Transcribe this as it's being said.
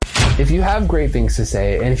If you have great things to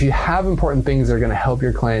say, and if you have important things that are going to help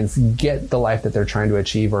your clients get the life that they're trying to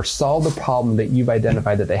achieve or solve the problem that you've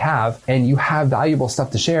identified that they have, and you have valuable stuff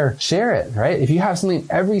to share it, right? If you have something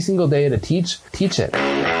every single day to teach it.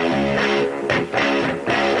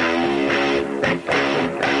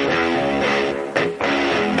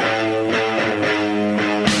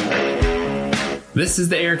 This is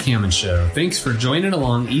the Erik Hammond Show. Thanks for joining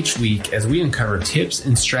along each week as we uncover tips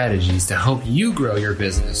and strategies to help you grow your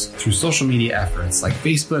business through social media efforts like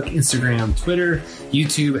Facebook, Instagram, Twitter,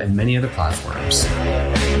 YouTube, and many other platforms.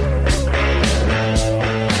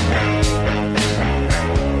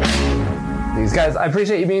 Guys, I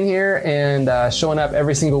appreciate you being here and showing up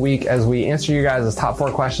every single week as we answer you guys' top 4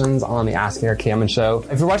 questions on the Ask Erik Hammond Show.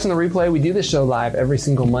 If you're watching the replay, we do this show live every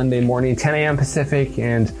single Monday morning, 10 a.m. Pacific,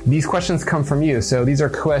 and these questions come from you. So these are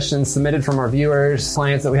questions submitted from our viewers,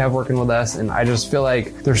 clients that we have working with us, and I just feel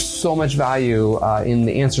like there's so much value in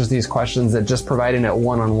the answers to these questions that just providing it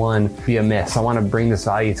one-on-one be a miss. I want to bring this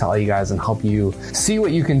value to all you guys and help you see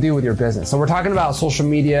what you can do with your business. So we're talking about social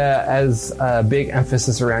media as a big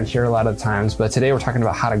emphasis around here a lot of times. But today we're talking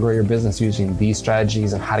about how to grow your business using these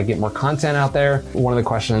strategies and how to get more content out there. One of the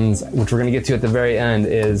questions, which we're going to get to at the very end,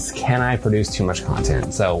 is can I produce too much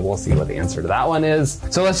content? So we'll see what the answer to that one is.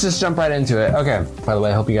 So let's just jump right into it. Okay. By the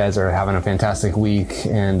way, I hope you guys are having a fantastic week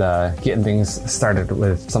and getting things started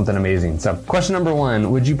with something amazing. So question number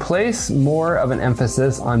 1, would you place more of an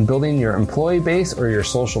emphasis on building your employee base or your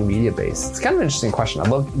social media base? It's kind of an interesting question.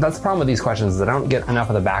 That's the problem with these questions is I don't get enough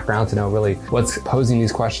of the background to know really what's posing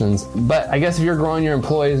these questions. But I guess if you're growing your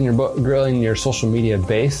employees and you're growing your social media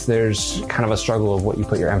base, there's kind of a struggle of what you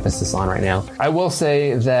put your emphasis on right now. I will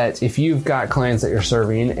say that if you've got clients that you're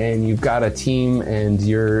serving and you've got a team and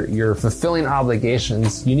you're fulfilling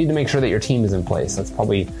obligations, you need to make sure that your team is in place. That's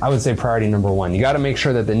probably, I would say, priority number 1. You got to make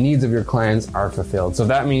sure that the needs of your clients are fulfilled. So if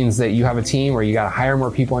that means that you have a team where you got to hire more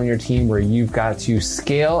people on your team, where you've got to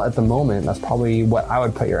scale at the moment, that's probably what I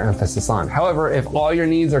would put your emphasis on. However, if all your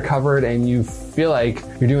needs are covered and you feel like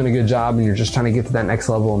you're doing a good job and you're just trying to get to that next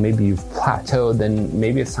level and maybe you've plateaued, then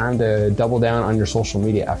maybe it's time to double down on your social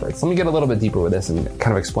media efforts. Let me get a little bit deeper with this and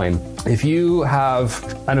kind of explain. If you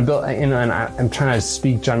have an ability, and I'm trying to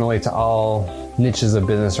speak generally to all niches of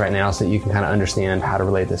business right now so that you can kind of understand how to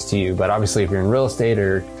relate this to you. But obviously if you're in real estate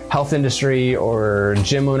or health industry or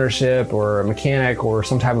gym ownership or a mechanic or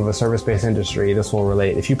some type of a service-based industry, this will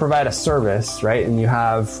relate. If you provide a service, right, and you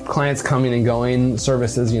have clients coming and going,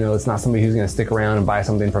 services, it's not somebody who's going to stick around and buy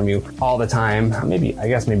something from you all the time. I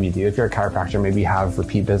guess maybe you do. If you're a chiropractor, maybe you have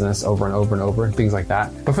repeat business over and over and over, things like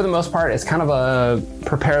that. But for the most part, it's kind of a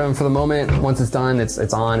prepare them for the moment. Once it's done, it's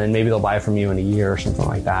on, and maybe they'll buy from you in a year or something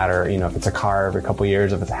like that. Or, if it's a car, every couple of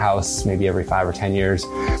years. If it's a house, maybe every 5 or 10 years.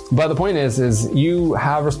 But the point is you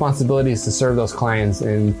have responsibilities to serve those clients,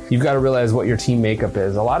 and you've got to realize what your team makeup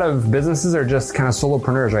is. A lot of businesses are just kind of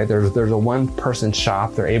solopreneurs, right? There's a one-person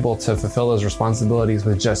shop. They're able to fulfill those responsibilities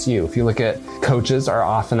with just you. If you look at coaches are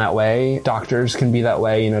often that way. Doctors can be that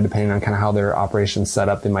way, depending on kind of how their operation's set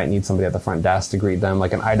up. They might need somebody at the front desk to greet them,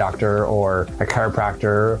 like an eye doctor or a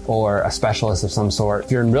chiropractor or a specialist of some sort.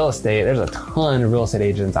 If you're in real estate, there's a ton of real estate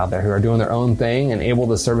agents out there who are doing their own thing and able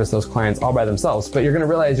to service those clients all by themselves. But you're going to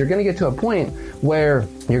realize you're going to get to a point where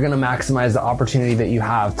you're going to maximize the opportunity that you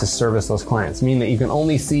have to service those clients, meaning that you can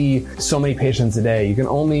only see so many patients a day. You can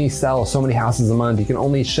only sell so many houses a month. You can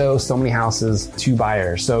only show so many houses to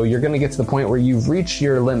buyers. So you're going to get to the point where you've reached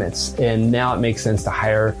your limits, and now it makes sense to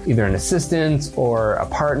hire either an assistant or a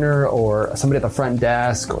partner or somebody at the front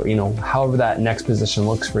desk, or, however that next position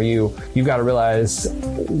looks for you. You've got to realize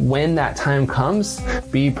when that time comes,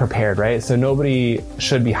 be prepared, right? So nobody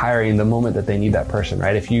should be hiring the moment that they need that person,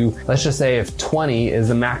 right? Let's just say if 20 is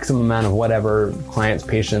the maximum amount of whatever clients,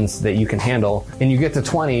 patients that you can handle, and you get to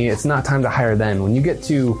 20, it's not time to hire then. When you get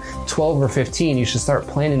to 12 or 15, you should start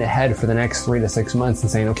planning ahead for the next 3 to 6 months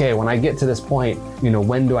and saying, okay, when I get to this point,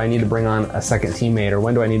 when do I need to bring on a second teammate, or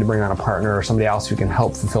when do I need to bring on a partner or somebody else who can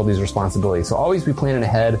help fulfill these responsibilities? So always be planning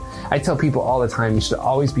ahead. I tell people all the time, you should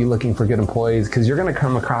always be looking for good employees because you're going to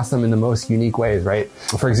come across them in the most unique ways, right?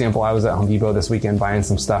 For example, I was at Home Depot this weekend buying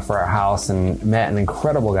some stuff for our house and met an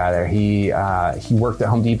incredible guy there. He worked at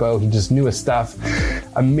Home Depot. He just knew his stuff.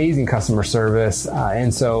 Amazing customer service.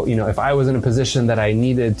 And so, if I was in a position that I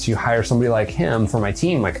needed to hire somebody like him for my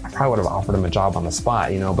team, I probably would have offered him a job on the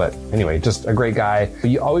spot, but anyway, just a great guy. But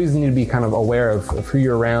you always need to be kind of aware of who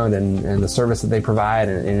you're around and the service that they provide,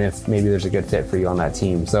 and if maybe there's a good fit for you on that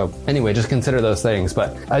team. So anyway, just consider those things.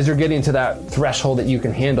 But as you're getting to that threshold that you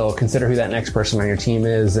can handle, consider who that next person on your team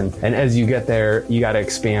is. And as you get there, you got to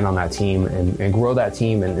expand on that team and grow that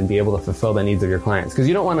team and be able to fulfill the needs of your clients. Because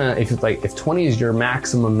you don't want to, if 20 is your max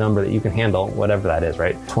maximum number that you can handle, whatever that is,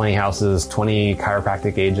 right? 20 houses, 20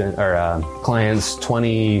 chiropractic clients,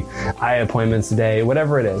 20 eye appointments a day,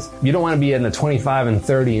 whatever it is. You don't want to be in the 25 and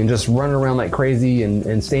 30 and just running around like crazy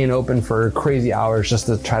and staying open for crazy hours just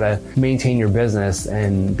to try to maintain your business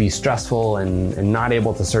and be stressful and not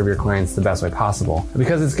able to serve your clients the best way possible.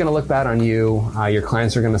 Because it's going to look bad on you. Your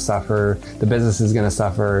clients are going to suffer. The business is going to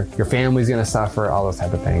suffer. Your family's going to suffer, all those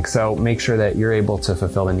type of things. So make sure that you're able to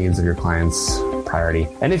fulfill the needs of your clients priority.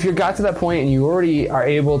 And if you got to that point and you already are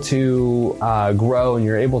able to grow and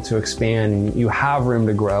you're able to expand and you have room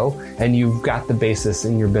to grow and you've got the basis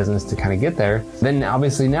in your business to kind of get there, then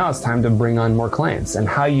obviously now it's time to bring on more clients. And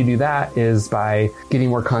how you do that is by getting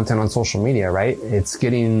more content on social media, right? It's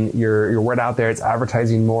getting your word out there. It's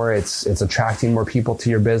advertising more. It's attracting more people to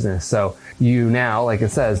your business. So you now, like it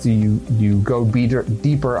says, do you go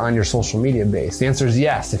deeper on your social media base? The answer is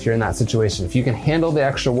yes, if you're in that situation. If you can handle the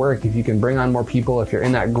extra work, if you can bring on more people, if you're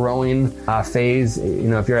in that growing phase,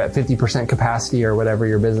 if you're at 50% capacity or whatever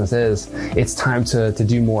your business is, it's time to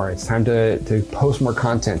do more. It's time to post more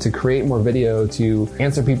content, to create more video, to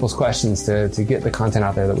answer people's questions, to get the content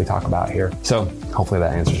out there that we talk about here. So hopefully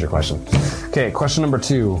that answers your question. Okay, question number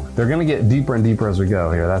 2. They're going to get deeper and deeper as we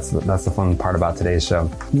go here. That's the fun part about today's show.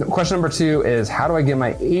 Question number 2 is, how do I get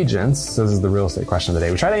my agents? So this is the real estate question of the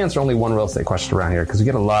day. We try to answer only one real estate question around here because we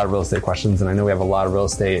get a lot of real estate questions, and I know we have a lot of real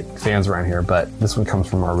estate fans around here, but this one comes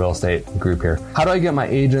from our real estate group here. How do I get my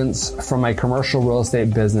agents from my commercial real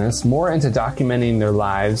estate business more into documenting their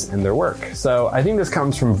lives and their work? So I think this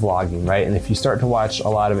comes from vlogging, right? And if you start to watch a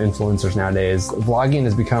lot of influencers nowadays, vlogging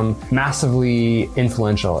has become massively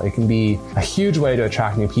influential. It can be a huge way to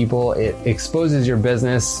attract new people. It exposes your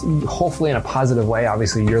business, hopefully in a positive way.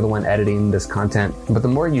 Obviously, you're the one editing this content, but the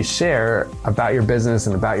more you share about your business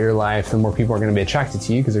and about your life, the more people are going to be attracted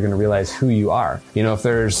to you because they're going to realize who you are. If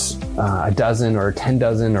there's a dozen or 10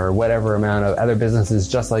 dozen or whatever amount of other businesses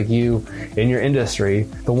just like you in your industry,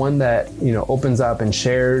 the one that, opens up and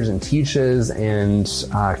shares and teaches and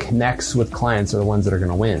connects with clients are the ones that are going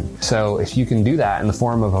to win. So if you can do that in the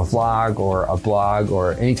form of a vlog or a blog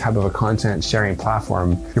or any type of a content sharing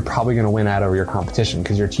platform, you're probably going to win out over your competition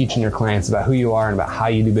because you're teaching your clients about who you are and about how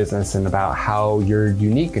you do business and about how you're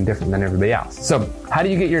unique and different than everybody else. So how do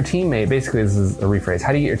you get your teammate, basically this is a rephrase,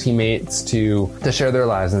 how do you get your teammates to share their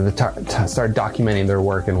lives and to start documenting their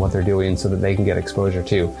work and what they're doing so that they can get exposure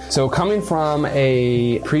too? So coming from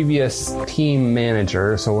a previous team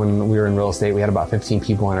manager, so when we were in real estate, we had about 15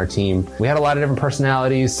 people on our team. We had a lot of different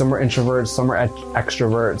personalities. Some were introverts, some were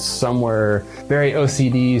extroverts, some were very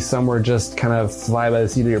OCD, some were just kind of fly by the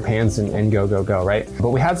seat of your pants and go, right? But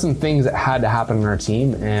we had some things that had to happen in our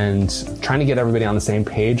team, and trying to get everybody on the same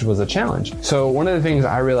page was a challenge. So one of the things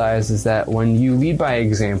I realized is that when you lead by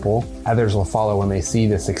example, others will follow when they see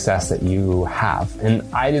the success that you have. And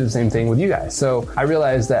I do the same thing with you guys. So I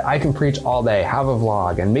realized that I can preach all day, have a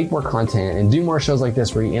vlog, and make more content, and do more shows like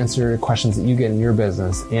this where you answer questions that you get in your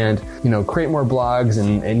business, and create more blogs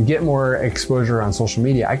and get more exposure on social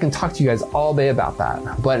media. I can talk to you guys all day about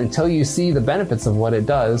that. But until you see the benefits of what it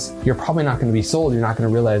does, you're probably not going to be sold. You're not going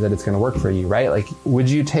to realize that it's going to work for you, right? Like, would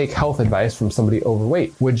you take health advice from somebody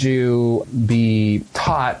overweight? Would you be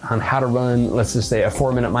taught on how to run, let's just say, a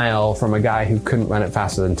 4-minute mile from a guy who couldn't run it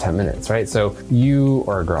faster than 10 minutes, right? So you,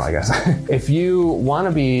 or a girl, I guess, if you want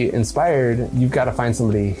to be inspired, you've got to find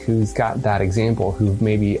somebody who's got that example, who've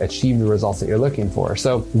maybe achieved the results that you're looking for.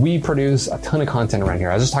 So we produce a ton of content around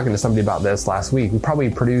here. I was just talking to somebody about this last week. We probably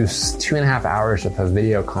produce 2.5 hours worth of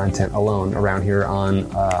video content alone around here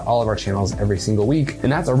on all of our channels every single week.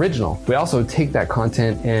 And that's original. We also take that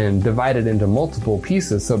content and divide it into multiple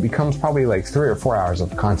pieces. So it becomes probably like 3 or 4 hours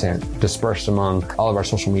of content dispersed among all of our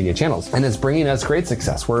social media channels. And it's bringing us great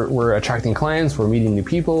success. We're attracting clients. We're meeting new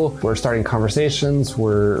people. We're starting conversations.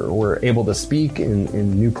 We're able to speak in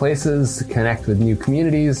new places, connect with new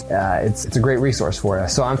communities. It's a great resource for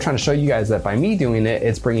us. So I'm trying to show you guys that by me doing it,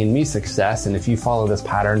 it's bringing me success. And if you follow this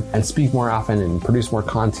pattern and speak more often and produce more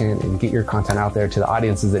content and get your content out there to the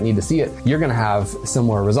audiences that need to see it, you're going to have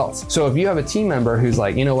similar results. So if you have a team member who's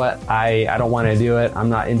like, you know what, I don't want to do it. I'm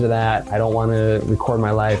not into that. I don't want to record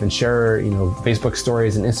my life and share, Facebook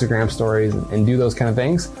stories and Instagram stories and do those kind of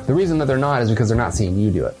things. The reason that they're not is because they're not seeing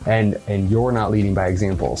you do it, and you're not leading by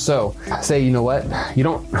example. So say, you know what, you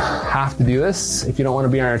don't have to do this if you don't want to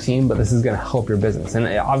be on our team, but this is going to help your business. And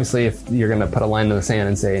obviously, if you're going to put a line in the sand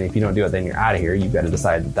and say, if you don't do it, then you're out of here, you've got to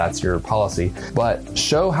decide that that's your policy. But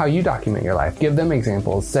show how you document your life. Give them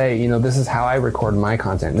examples. Say, this is how I record my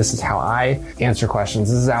content. This is how I answer questions.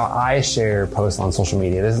 This is how I share posts on social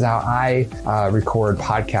media. This is how I record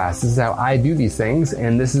podcasts. This is how I do these things.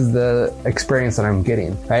 And this is the experience that I'm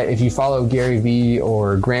getting, right? If you follow Gary Vee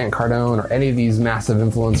or Grant Cardone or any of these massive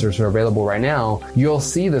influencers who are available right now, you'll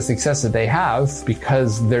see the success that they have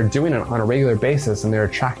because they're doing it on a regular basis and they're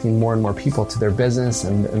attracting more and more people to their business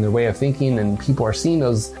and their way of thinking, and people are seeing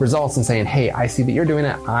those results and saying, hey, I see that you're doing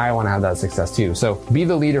it. I want to have that success too. So be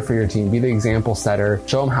the leader for your team, be the example setter,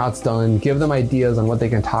 show them how it's done, give them ideas on what they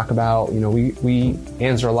can talk about. We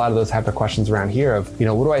answer a lot of those type of questions around here of,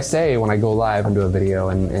 what do I say when I go live and do a video,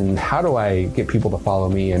 and how do I get people to follow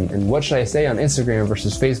me, and what should I say on Instagram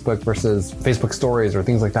versus Facebook stories or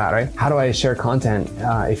things like that, right? How do I share content?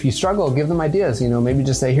 If you struggle, give them ideas, maybe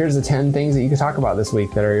just say, here's the 10 things that you can talk about this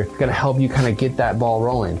week that are going to help you kind of get that ball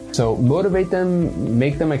rolling. So motivate them,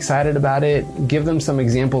 make them excited about it, give them some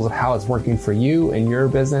examples of how it's working for you and your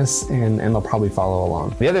business, and they'll probably follow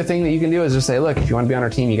along. The other thing that you can do is just say, look, if you want to be on our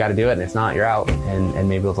team, you got to do it. And if not, you're out, and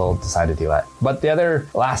maybe they'll decide to do it. But the other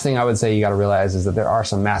last thing I would say you got to realize is that there are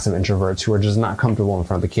some massive introverts who are just not comfortable in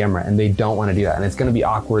front of the camera, and they don't want to do that. And it's going to be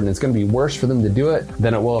awkward, and it's going to be worse for them to do it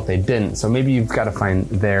than it will if they didn't. So maybe you've got to find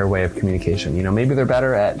their way of communication. Maybe they're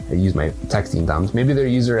better at, I use my texting thumbs, maybe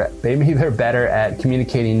they're better at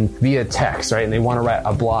communicating via text, right? And they want to write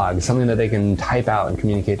a blog, something that they can type out and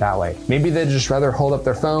communicate that way. Maybe they'd just rather hold up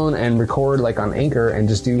their phone and record like on Anchor and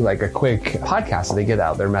just do like a quick podcast so they get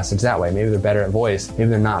out their message that way. Maybe they're better at voice. Maybe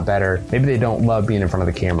they're not better. Maybe they don't love being in front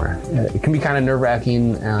of the camera. It can be kind of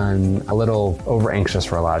nerve-wracking and a little over-anxious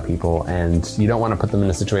for a lot of people, and you don't want to put them in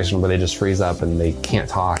a situation where they just freeze up and they can't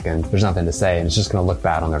talk and there's nothing to say, and it's just going to look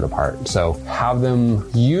bad on their part. So have them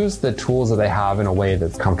use the tools that they have in a way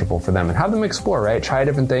that's comfortable for them, and have them explore, right? Try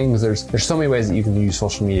different things. There's so many ways that you can use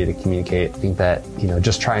social media to communicate. I think that,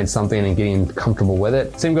 just trying something and getting comfortable with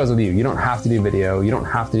it. Same goes with you. You don't have to do video. You don't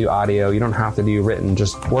have to do audio. You don't have to do written.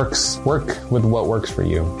 Just work with what works for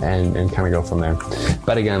you and kind of go from there.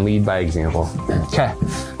 But again, lead by example. Okay.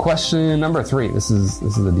 Question number 3. This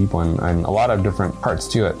is a deep one and a lot of different parts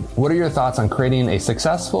to it. What are your thoughts on creating a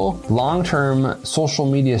successful long-term social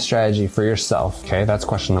media strategy for yourself? Okay. That's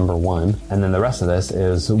question number 1. And then the rest of this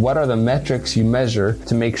is, what are the metrics you measure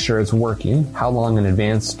to make sure it's working? How long in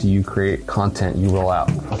advance do you create content you roll out?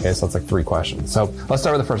 Okay. So that's like 3 questions. So let's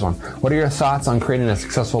start with the first one. What are your thoughts on creating a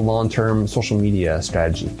successful long-term social media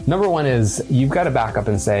strategy? Number 1 is you've got to back up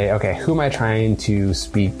and say, okay, who am I trying to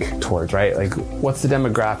speak towards, right? Like, what's the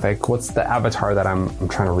demographic? What's the avatar that I'm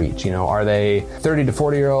trying to reach? Are they 30 to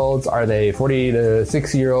 40 year olds? Are they 40 to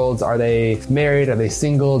 60 year olds? Are they married? Are they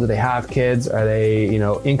single? Do they have kids? Are they,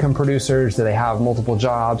 income producers? Do they have multiple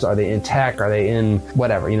jobs? Are they in tech? Are they in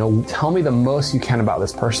whatever? Tell me the most you can about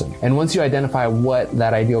this person. And once you identify what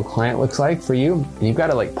that ideal client looks like for you, and you've got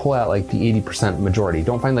to pull out the 80% majority.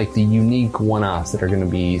 Don't find the unique one-offs that are going to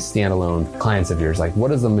be standalone clients of yours. What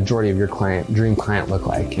does the majority of your dream client look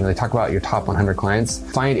like? They talk about your top 100 clients.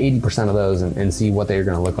 Find 80% of those and see what they're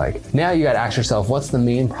going to look like. Now you got to ask yourself, what's the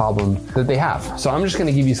main problem that they have? So I'm just going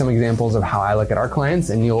to give you some examples of how I look at our clients,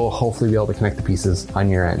 and you'll hopefully be able to connect the pieces on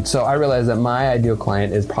your end. So I realize that my ideal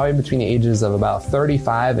client is probably between the ages of about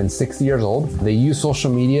 35 and 60 years old. They use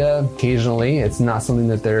social media occasionally. It's not something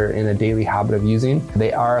that they're in a daily habit of using.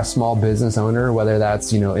 They are a small business owner, whether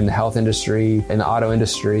that's, in the health industry, in the auto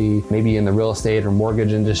industry, maybe in the real estate or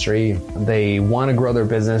mortgage industry. They want to grow their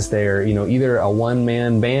business. They're, either a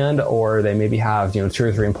one-man band, or they maybe have, 2 or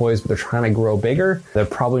 3 employees, but they're trying to grow bigger. They're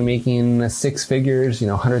probably making 6 figures,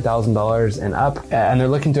 $100,000 and up, and they're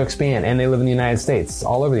looking to expand, and they live in the United States,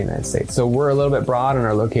 all over the United States. So we're a little bit broad in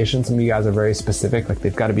our location. Some of you guys are very specific,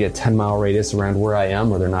 they've got to be a 10-mile radius around where I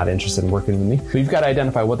am, or they're not interested in working with me. So you've got to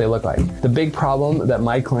identify what they look like. The big problem that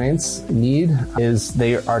my clients need is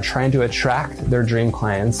they are trying to attract their dream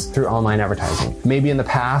clients through online advertising. Maybe in the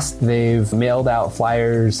past, they've mailed out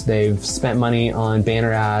flyers, they've spent money on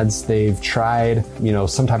banner ads, they've tried,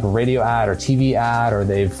 some type of radio ad or TV ad, or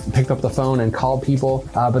they've picked up the phone and called people,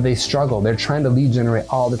 but they struggle. They're trying to lead generate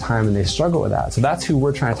all the time, and they struggle with that. So that's who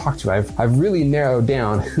we're trying to talk to. I've really narrowed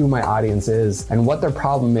down who my audience is and what their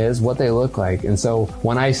problem is, what they look like. And so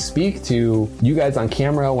when I speak to you guys on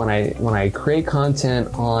camera, when I create content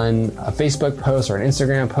on a Facebook post or an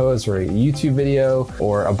Instagram post or a YouTube video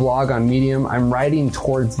or a blog on Medium, I'm writing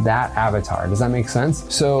towards that avatar. Does that make sense?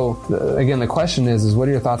 So again, the question is what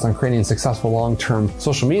are your thoughts on creating a successful long-term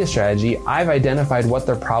social media strategy? I've identified what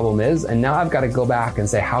their problem is, and now I've got to go back and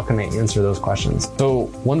say, how can I answer those questions? So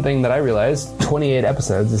one thing that I realized, 28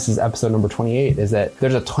 episodes, this is episode number 28, is that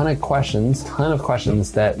there's a ton of questions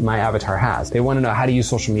that my avatar has. They want to know how to use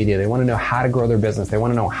social media. They want to know how to grow their business. They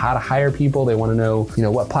want to know how to hire people. They want to know,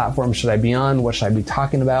 what platform should I be on? What should I be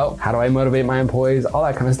talking about? How do I motivate my employees? All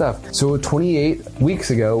that kind of stuff. So 28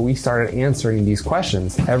 weeks ago, we started answering these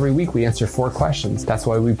questions. Every week we answer 4 questions. That's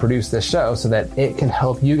why we produce this show, so that it can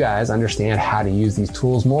help you guys understand how to use these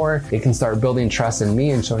tools more. It can start building trust in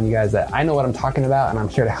me and showing you guys that I know what I'm talking about and I'm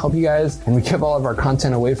here to help you guys. And we give all of our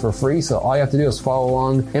content away for free. So all you have to do is follow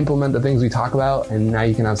along, implement the things we talk about, and now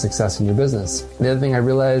you can have success in your business. The other thing I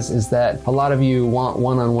realize is that a lot of you want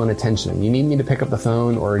one-on-one attention. You need me to pick up the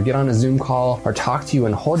phone or get on a Zoom call or talk to you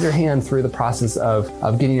and hold your hand through the process of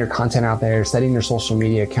getting your content out there, setting your social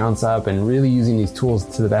media accounts up, and really using these tools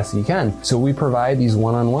to the best that you can. So we provide these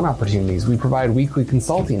one-on-one opportunities. We provide weekly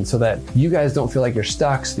consulting so that you guys don't feel like you're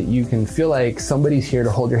stuck, so that you can feel like somebody's here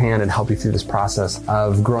to hold your hand and help you through this process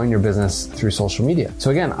of growing your business through social media.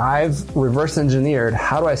 So again, I've reverse engineered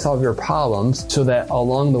how do I solve your problems so that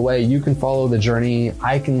along the way you can follow the journey,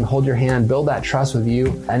 I can hold your hand, build that trust with you,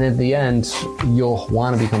 and at the end, you'll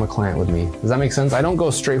want to become a client with me. Does that make sense? I don't go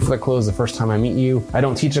straight for the close the first time I meet you. I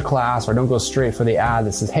don't teach a class, or I don't go straight for the ad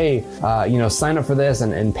that says, hey, sign up for this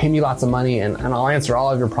and pay me lots of money and I'll answer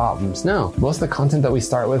all of your problems. No, most of the content that we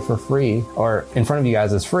start with for free or in front of you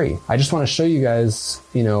guys is free. I just want to show you guys,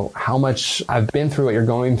 how much I've been through what you're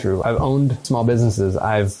going through. I've owned small businesses.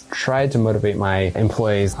 I've tried to motivate my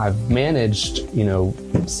employees. I've managed,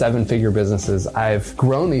 7-figure businesses. I've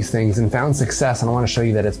grown these things and found success, and I want to show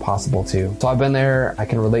you that it's possible too. So I've been there. I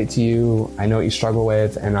can relate to you. I know what you struggle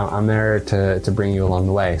with, and I'm there to bring you along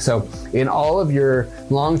the way. So in all of your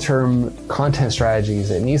long-term content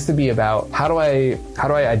strategies, it needs to be about how do I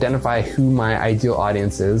identify who my ideal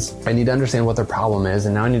audience is? I need to understand what their problem is,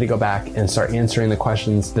 and now I need to go back and start answering the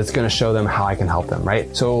questions that's going to show them how I can help them,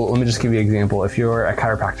 right? So let me just give you an example. If you're a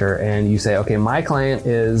chiropractor and you say, okay, my client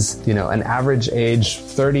is, an average age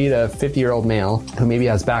 30 to 50-year-old male who maybe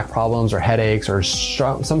has back problems or headaches or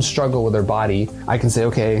some struggle with their body, I can say,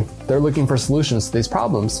 okay, they're looking for solutions to these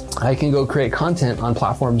problems. I can go create content on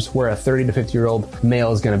platforms where a 30 to 50-year-old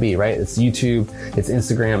male is going to be, right? It's YouTube, it's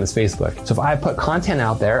Instagram, it's Facebook. So if I put content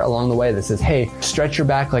out there along the way that says, hey, stretch your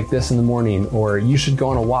back like this in the morning, or you should go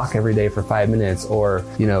on a walk every day for 5 minutes, or,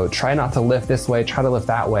 try not to lift this way, try to lift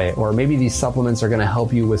that way, or maybe these supplements are going to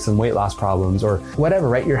help you with some weight loss problems or whatever,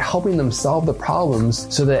 right? You're helping them solve the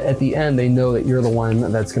problems so that at the end, they know that you're the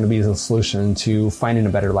one that's going to be the solution to finding a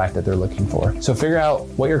better life that they're looking for. So figure out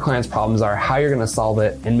what your client's problems are, how you're going to solve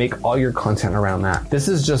it, and make all your content around that. This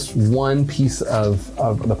is just one piece of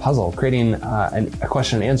the puzzle, creating a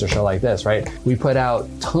question and answer show like this, right? We put out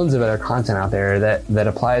tons of other content out there that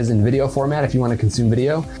applies in video format if you want to consume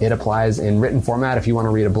video. It applies in written format if you want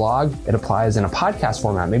to read a blog. It applies in a podcast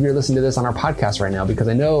format. Maybe you're listening to this on our podcast right now, because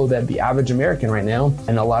I know that the average American right now,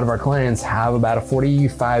 and a lot of our clients, have about a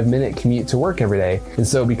 45-minute commute to work every day. And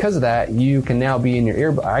so because of that, you can now be in your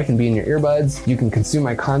I can be in your earbuds. You can consume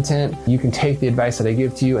my content. You can take the advice that I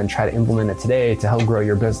give to you and try to implement it today to help grow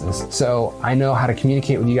your business. So I know how to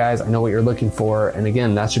communicate with you guys. I know what you're looking for. And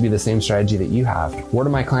again, that should be the same strategy that you have. Where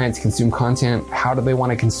do my clients consume content? How do they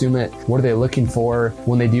want to consume it? What are they looking for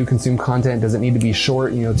when they do consume content? Does it need to be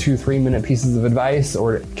short, 2-3 minute pieces of advice,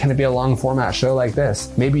 or can it be a long format show like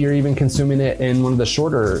this? Maybe you're even consuming it in one of the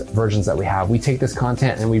shorter versions that we have. We take this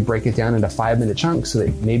content and we break it down into 5-minute chunks so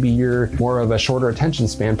that maybe you're more of a shorter attention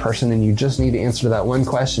span person and you just need to answer that one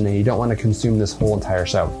question and you don't want to consume this whole entire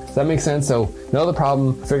show. Does that make sense? So know the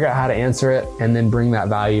problem, figure out how to answer it, and then bring that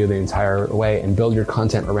value the entire way and build your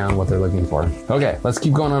content around what they're looking for. Okay, let's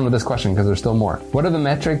keep going on with this question because there's still more. What are the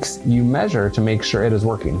metrics you measure to make sure it is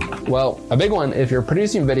working? Well, a big one, if you're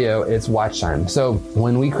producing video, it's watch time. So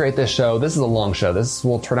when we create this show, this is a long show. This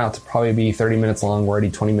will turn out to probably be 30 minutes long. We're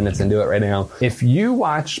already 20 minutes into it right now. If you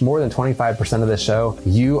watch more than 25% of this show,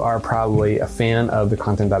 you are probably a fan of the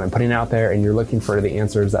content that I'm putting out there and you're looking for the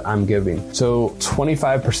answers that I'm giving. So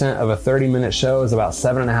 25% of a 30-minute show is about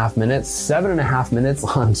 7.5 minutes. 7.5 minutes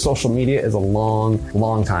on social media is a long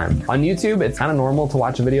time. On YouTube, it's kind of normal to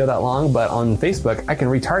watch a video that long, but on Facebook, I can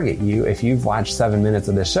retarget you if you've watched 7 minutes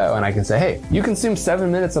of this show and I can say, hey, you consumed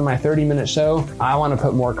 7 minutes of my 30-minute show. I want to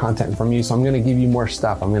put more content from you, so I'm going to give you more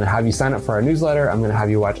stuff. I'm going to have you sign up for our newsletter. I'm going to have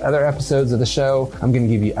you watch other episodes of the show. I'm going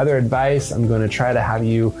to give you other advice. I'm going to try to have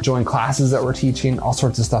you join classes that we're teaching, all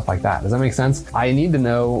sorts of stuff like that. Does that make sense? I need to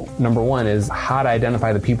know, number one, is how to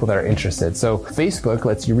identify the people that are interested. So Facebook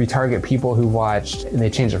lets you retarget people who watched, and they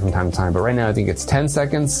change it from time to time, but right now I think it's 10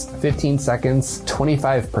 seconds, 15 seconds,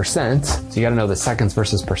 25%. So you got to know the seconds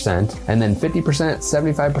versus percent, and then 50%,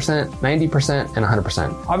 75%, 90%, and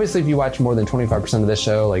 100%. Obviously, if you watch more than 25% of this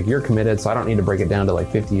show, like, you're committed, so I don't need to break it down to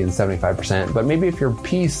like 50 and 75%. But maybe if your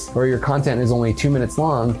piece or your content is only 2 minutes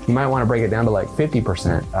long, you might want to break it down to like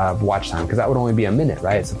 50% of watch time, because that would only be a minute,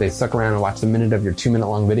 right? So if they stuck around and watched a minute of your 2-minute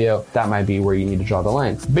long video, that might be where you need to draw the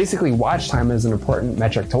line. Basically, watch time is an important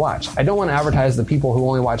metric to watch. I don't want to advertise the people who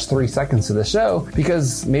only watch 3 seconds of the show,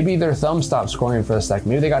 because audience, maybe their thumb stopped scrolling for a second.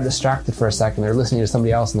 Maybe they got distracted for a second. They're listening to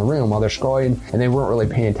somebody else in the room while they're scrolling and they weren't really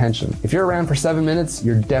paying attention. If you're around for 7 minutes,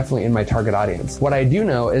 you're definitely in my target audience. What I do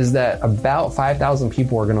know is that about 5,000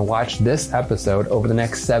 people are going to watch this episode over the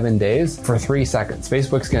next 7 days for 3 seconds.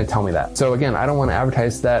 Facebook's going to tell me that. So again, I don't want to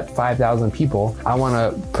advertise that 5,000 people. I want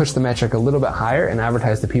to push the metric a little bit higher and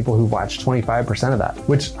advertise to people who watch 25% of that,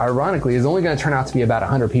 which ironically is only going to turn out to be about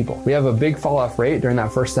 100 people. We have a big fall off rate during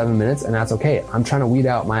that first 7 minutes, and that's okay. I'm trying to weed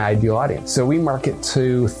out my ideal audience. So we market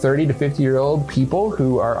to 30 to 50-year-old people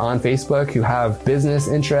who are on Facebook, who have business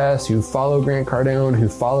interests, who follow Grant Cardone, who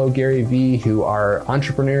follow Gary Vee, who are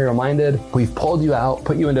entrepreneurial minded. We've pulled you out,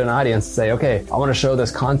 put you into an audience to say, okay, I want to show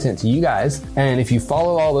this content to you guys. And if you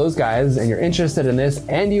follow all those guys and you're interested in this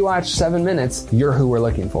and you watch 7 minutes, you're who we're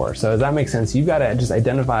looking for. So does that make sense? You've got to just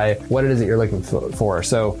identify what it is that you're looking for.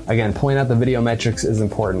 So again, pulling out the video metrics is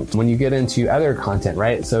important. When you get into other content,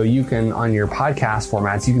 right? So you can, on your podcast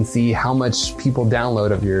formats, you can see how much people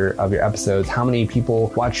download of your episodes, how many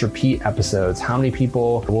people watch repeat episodes, how many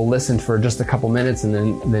people will listen for just a couple minutes and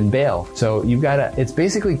then bail. So you've got to, it's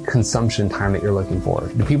basically consumption time that you're looking for.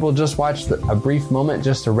 Do people just watch a brief moment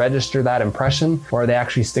just to register that impression, or are they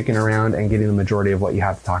actually sticking around and getting the majority of what you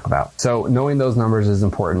have to talk about? So knowing those numbers is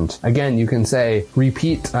important. Again, you can say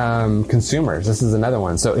repeat consumers. This is another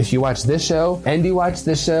one. So if you watch this show and you watch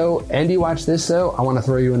this show and you watch this show, I want to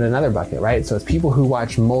throw you in another bucket, right? So it's people who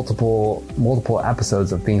watch multiple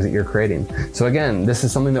episodes of things that you're creating. So again, this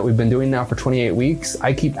is something that we've been doing now for 28 weeks.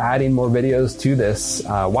 I keep adding more videos to this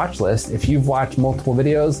watch list. If you've watched multiple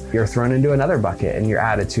videos, you're thrown into another bucket and you're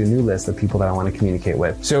added to a new list of people that I want to communicate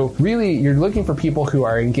with. So really, you're looking for people who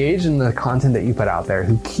are engaged in the content that you put out there,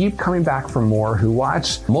 who keep coming back for more, who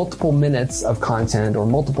watch multiple minutes of content or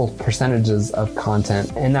multiple percentages of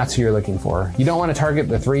content, and that's who you're looking for. You don't want to target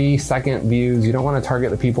the 3-second views. You don't want to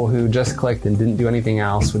target the people who just clicked and didn't do anything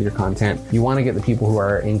else with your content. You want to get the people who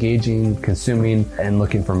are engaging, consuming, and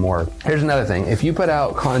looking for more. Here's another thing. If you put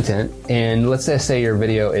out content, and let's say your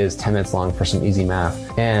video is 10 minutes long for some easy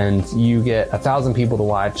math, and you get 1,000 people to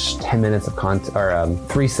watch 10 minutes of content, or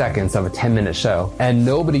 3 seconds of a 10-minute show, and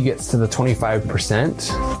nobody gets to the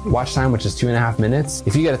 25% watch time, which is 2.5 minutes.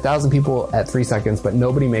 If you get 1,000 people at 3 seconds, but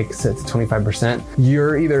nobody makes it to 25%,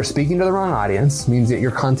 you're either speaking to the wrong audience, means that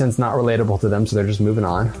your content's not relatable to them, so they're just moving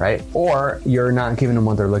on, right? Or you're not giving them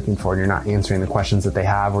what they're looking for, and you're not answering the questions that they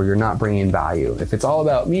have, or you're not bringing value. If it's all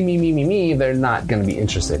about me, they're not going to be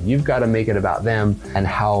interested. You've got to make it about them and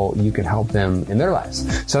how you can help them in their lives.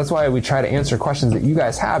 So that's why we try to answer questions that you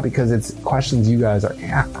guys have, because it's questions you guys are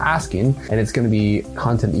asking, and it's going to be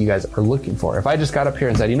content that you guys are looking for. If I just got up here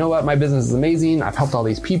and said, you know what, my business is amazing, I've helped all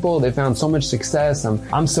these people, they found so much success,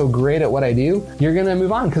 I'm so great at what I do, you're going to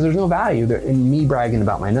move on because there's no value in me bragging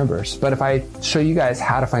about my numbers. But if I show you guys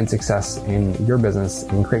how to find success in your business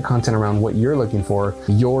and create content around what you're looking for,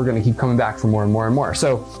 you're going to keep coming back for more and more and more.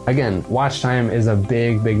 So again, watch time is a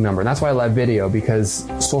big number. And that's why I love video, because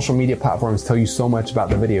social media platforms tell you so much about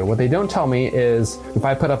the video. What they don't tell me is if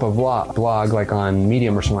I put up a blog like on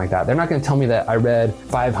Medium or something like that, they're not going to tell me that I read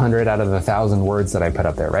 500 out of the 1,000 words that I put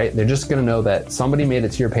up there, right? They're just going to know that somebody made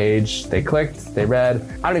it to your page, they clicked, they read.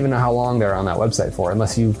 I don't even know how long they're on that website for,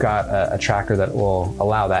 unless you've got a tracker that will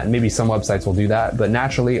allow that. And maybe some websites will do that, but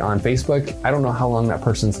naturally on Facebook, I don't know how long that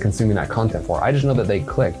person's consuming that content for. I just know that they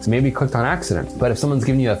clicked, maybe clicked on accident. But if someone's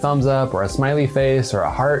giving you a thumbs up or a smiley face or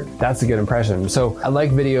a heart, that's a good impression. So I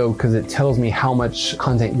like video because it tells me how much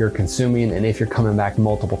content you're consuming and if you're coming back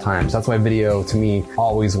multiple times. That's why video to me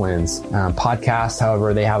always wins. Podcasts,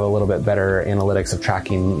 however, they have a little bit better analytics of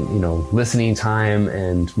tracking, listening time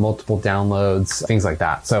and multiple downloads, things like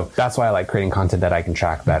that. So that's why I like creating content that I can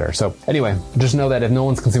track better. So anyway, just know that if no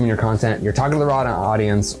one's consuming your content, you're talking to the wrong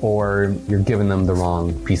audience or you're giving them the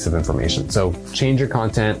wrong piece of information. So change your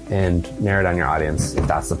content and narrow down your audience if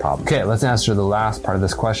that's the problem. Okay, let's answer the last part of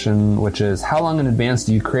this question, which is how long in advance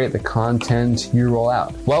do you create the content you roll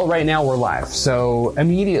out? Well, right now we're live. So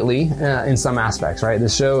immediately in some aspects, right?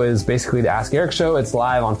 This show is basically the Ask Erik show. It's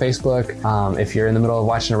live on Facebook. If you're in the middle of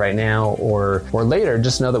watching it right now or later,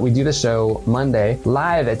 just know that we do the show Monday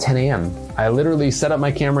live at 10 a.m. I literally set up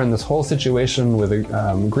my camera in this whole situation with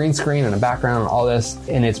a green screen and a background and all this,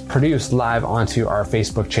 and it's produced live onto our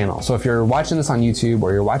Facebook channel. So if you're watching this on YouTube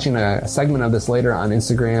or you're watching a segment of this later on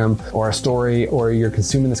Instagram or a story, or you're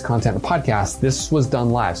consuming this content on a podcast, this was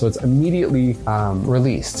done live. So it's immediately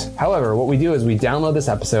released. However, what we do is we download this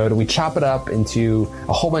episode, we chop it up into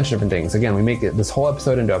a whole bunch of different things. Again, we make this whole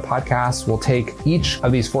episode into a podcast. We'll take each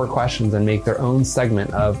of these 4 questions and make their own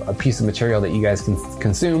segment of a piece of material that you guys can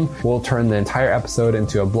consume. We'll turn turn the entire episode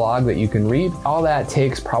into a blog that you can read. All that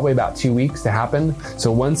takes probably about 2 weeks to happen.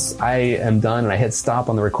 So once I am done and I hit stop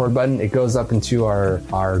on the record button, it goes up into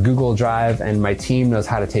our Google Drive, and my team knows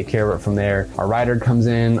how to take care of it from there. Our writer comes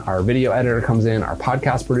in, our video editor comes in, our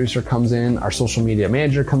podcast producer comes in, our social media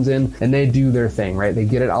manager comes in, and they do their thing, right? They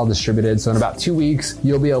get it all distributed. So in about 2 weeks,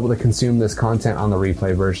 you'll be able to consume this content on the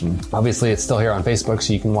replay version. Obviously, it's still here on Facebook,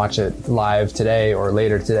 so you can watch it live today or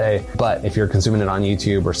later today. But if you're consuming it on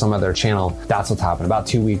YouTube or some other channel, that's what's happening, about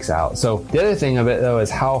 2 weeks out. So the other thing of it though is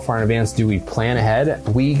how far in advance do we plan ahead?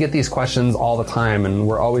 We get these questions all the time, and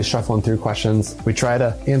we're always shuffling through questions. We try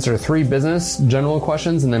to answer 3 business general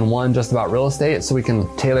questions and then 1 just about real estate, so we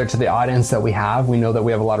can tailor to the audience that we have. We know that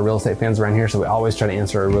we have a lot of real estate fans around here, so we always try to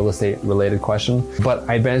answer a real estate related question. But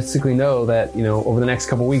I basically know that, over the next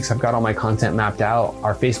couple weeks, I've got all my content mapped out.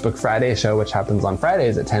 Our Facebook Friday show, which happens on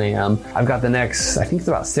Fridays at 10 a.m. I've got the next, I think it's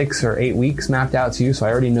about 6 or 8 weeks mapped out too. So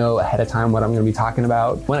I already know ahead of time what I'm going to be talking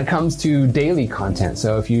about when it comes to daily content.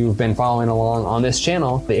 So if you've been following along on this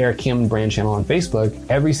channel, the Erik Hammond brand channel on Facebook,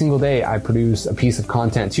 every single day I produce a piece of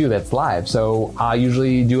content too that's live. So I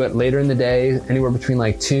usually do it later in the day, anywhere between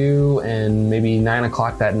like 2 and maybe 9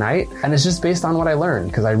 o'clock that night. And it's just based on what I learned,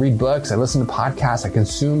 because I read books, I listen to podcasts, I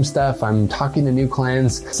consume stuff, I'm talking to new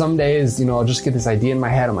clients. Some days, I'll just get this idea in my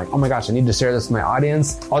head. I'm like, oh my gosh, I need to share this with my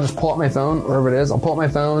audience. I'll just pull up my phone, wherever it is. I'll pull up my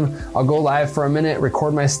phone, I'll go live for a minute,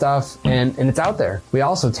 record my stuff, and it's out there. We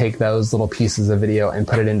also take those little pieces of video and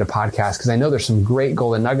put it into podcasts, because I know there's some great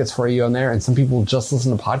golden nuggets for you on there, and some people just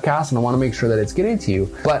listen to podcasts, and I want to make sure that it's getting to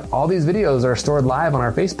you. But all these videos are stored live on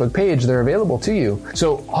our Facebook page. They're available to you.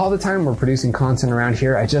 So all the time we're producing content around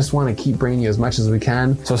here. I just want to keep bringing you as much as we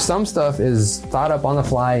can. So some stuff is thought up on the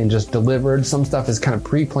fly and just delivered. Some stuff is kind of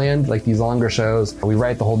pre-planned, like these longer shows. We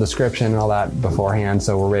write the whole description and all that beforehand,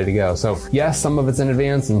 so we're ready to go. So yes, some of it's in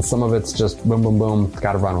advance and some of it's just boom, boom, boom,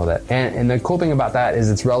 got to run with it. And the cool thing about that is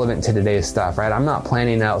it's relevant to today's stuff, right? I'm not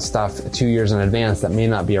planning out stuff 2 years in advance that may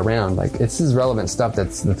not be around. Like, this is relevant stuff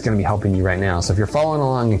that's going to be helping you right now. So if you're following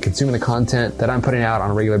along and consuming the content that I'm putting out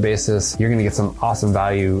on a regular basis, you're going to get some awesome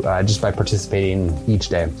value just by participating each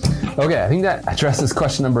day. Okay, I think that addresses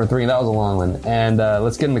question number 3. That was a long one. And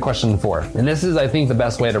let's get into question 4. And this is, I think, the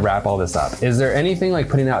best way to wrap all this up. Is there anything like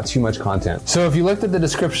putting out too much content? So if you looked at the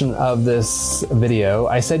description of this video,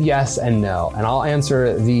 I said yes and no. And I'll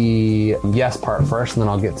answer the yes part first, and then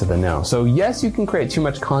I'll get to the no. So yes, you can create too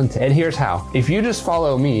much content. And here's how. If you just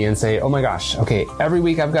follow me and say, oh my gosh, okay, every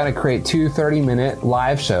week I've got to create 2 30-minute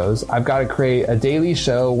live shows. I've got to create a daily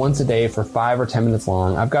show once a day for 5 or 10 minutes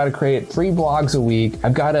long. I've got to create 3 blogs a week.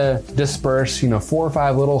 I've got to disperse, 4 or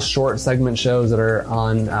 5 little short segment shows that are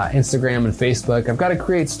on Instagram and Facebook. I've got to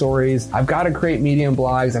create stories. I've got to create Medium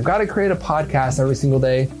blogs. I've got to create a podcast every single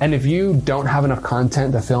day. And if you don't have enough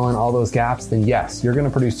content to fill in all those gaps, then yes, you're going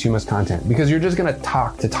to produce too much content, because you're just going to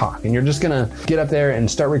talk to talk, and you're just going to get up there and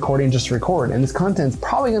start recording just to record. And this content's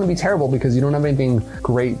probably going to be terrible because you don't have anything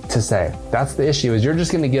great to say. That's the issue, is you're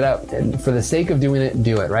just going to get up and for the sake of doing it,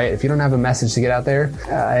 do it, right? If you don't have a message to get out there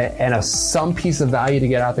and some piece of value to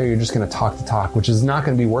get out there, you're just going to talk, which is not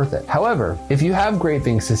going to be worth it. However, if you have great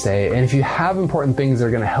things to say, and if you have important things that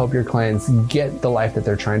are going to help your clients get the life that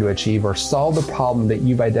they're trying to achieve or solve the problem that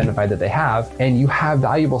you've identified that they have, and you have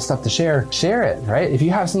valuable stuff to share it, right? If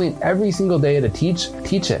you have something every single day to teach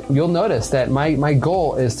it. You'll notice that my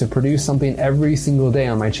goal is to produce something every single day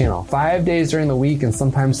on my channel, 5 days during the week, and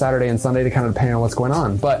sometimes Saturday and Sunday, to kind of depend on what's going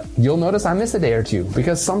on. But you'll notice I miss a day or two,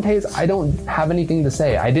 because some days I don't have anything to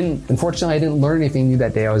say. Unfortunately, I didn't learn anything new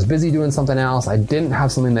that day. I was busy doing something else. I didn't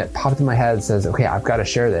have something that popped in my head that says, okay, I've got to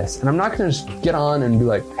share this. And I'm not going to just get on and be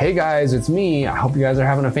like, hey guys, it's me. I hope you guys are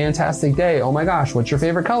having a fantastic day. Oh my gosh, what's your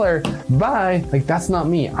favorite color? Bye. Like, that's not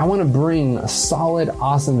me. I want to bring a solid,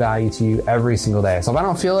 awesome value to you every single day. So if I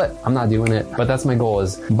don't feel it, I'm not doing it. But that's my goal,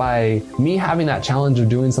 is by me having that challenge of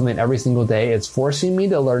doing something every single day, it's forcing me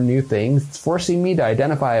to learn new things. It's forcing me to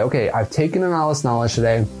identify, okay, I've taken in all this knowledge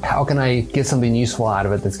today. How can I get something useful out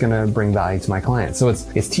of it that's going to bring value to my clients? So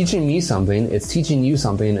it's teaching me something, it's teaching you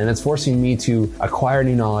something, and it's forcing me to acquire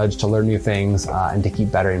new knowledge, to learn new things, and to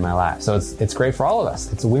keep bettering my life. So it's great for all of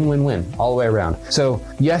us. It's a win-win-win all the way around. So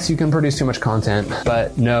yes, you can produce too much content,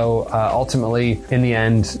 but no, ultimately, in the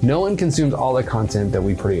end, no one consumes all the content that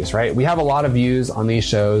we produce, right? We have a lot of views on these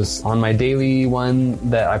shows. On my daily one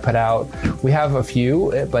that I put out, we have a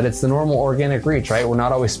few, but it's the normal organic reach, right? We're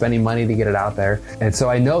not always spending money to get it out there. And so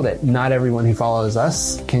I know that not everyone who follows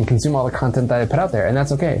us can consume all the content that I put out there, and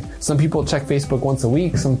that's okay. Some people check Facebook once a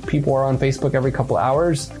week. Some people are on Facebook every couple of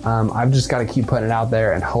hours. I've just got to keep putting it out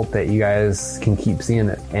there and hope that you guys can keep seeing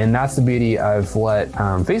it. And that's the beauty of what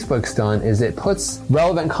Facebook's done, is it puts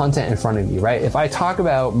relevant content in front of you, right? If I talk talk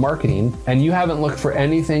about marketing and you haven't looked for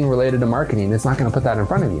anything related to marketing, it's not going to put that in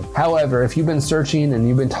front of you. However, if you've been searching and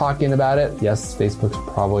you've been talking about it, yes, Facebook's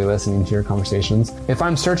probably listening to your conversations. If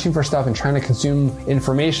I'm searching for stuff and trying to consume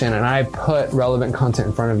information and I put relevant content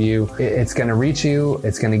in front of you, it's going to reach you,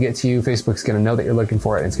 it's going to get to you, Facebook's going to know that you're looking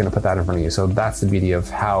for it, and it's going to put that in front of you. So that's the beauty of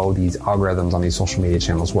how these algorithms on these social media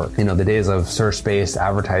channels work. You know, the days of search-based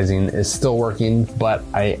advertising is still working, but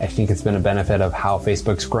I think it's been a benefit of how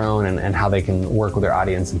Facebook's grown and how they can work with their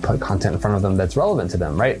audience and put content in front of them that's relevant to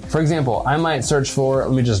them, right? For example, I might search for,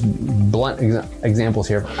 let me just blunt examples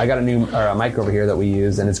here. I got a new mic over here that we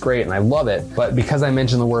use and it's great and I love it, but because I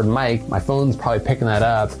mentioned the word mic, my phone's probably picking that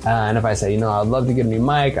up. And if I say, I'd love to get a new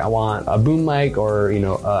mic, I want a boom mic or,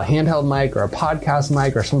 a handheld mic or a podcast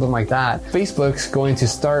mic or something like that, Facebook's going to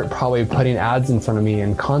start probably putting ads in front of me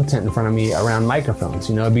and content in front of me around microphones.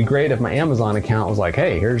 It'd be great if my Amazon account was like,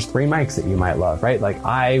 hey, here's 3 mics that you might love, right? Like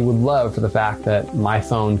I would love for the fact that my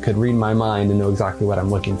phone could read my mind and know exactly what I'm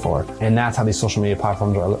looking for. And that's how these social media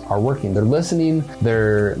platforms are working. They're listening,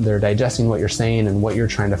 they're digesting what you're saying and what you're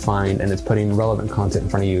trying to find, and it's putting relevant content in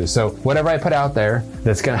front of you. So whatever I put out there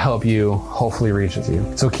that's going to help you hopefully reaches you.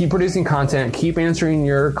 So keep producing content, keep answering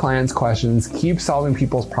your clients' questions, keep solving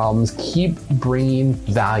people's problems, keep bringing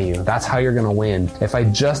value. That's how you're going to win. If I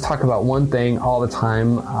just talk about one thing all the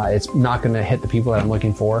time, it's not going to hit the people that I'm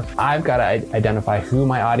looking for. I've got to identify who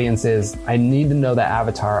my audience is. I need to know that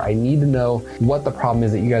avatar. I need to know what the problem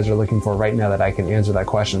is that you guys are looking for right now, that I can answer that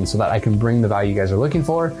question so that I can bring the value you guys are looking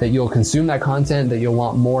for, that you'll consume that content, that you'll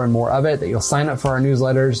want more and more of it, that you'll sign up for our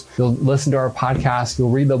newsletters, you'll listen to our podcast, you'll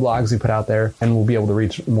read the blogs we put out there, and we'll be able to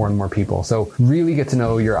reach more and more people. So really get to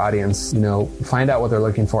know your audience, find out what they're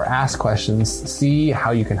looking for, ask questions, see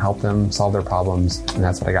how you can help them solve their problems. And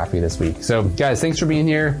that's what I got for you this week. So guys, thanks for being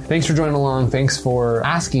here. Thanks for joining along. Thanks for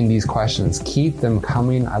asking these questions. Keep them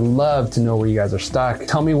coming. I love to know where you guys are stuck.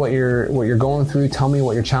 Tell me what you're going through. Tell me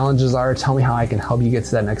what your challenges are. Tell me how I can help you get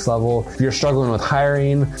to that next level. If you're struggling with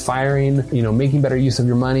hiring, firing, making better use of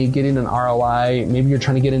your money, getting an ROI, maybe you're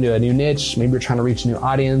trying to get into a new niche, maybe you're trying to reach a new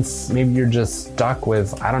audience, maybe you're just stuck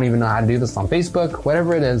with, I don't even know how to do this on Facebook,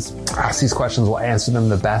 whatever it is, ask these questions. We'll answer them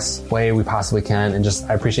the best way we possibly can. And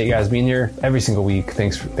I appreciate you guys being here every single week.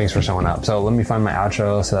 Thanks for showing up. So let me find my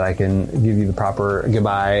outro so that I can give you the proper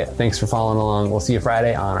goodbye. Thanks for following along. We'll see you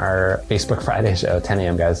Friday on our Facebook Friday show, 10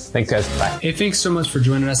 a.m. guys. Thanks guys. Bye. Hey, thanks so much for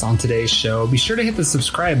joining us on today's show. Be sure to hit the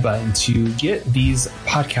subscribe button to get these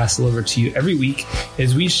podcasts delivered to you every week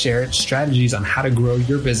as we share strategies on how to grow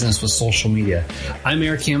your business with social media. I'm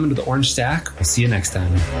Erik Hammond with the Orange Stack. We'll see you next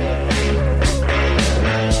time.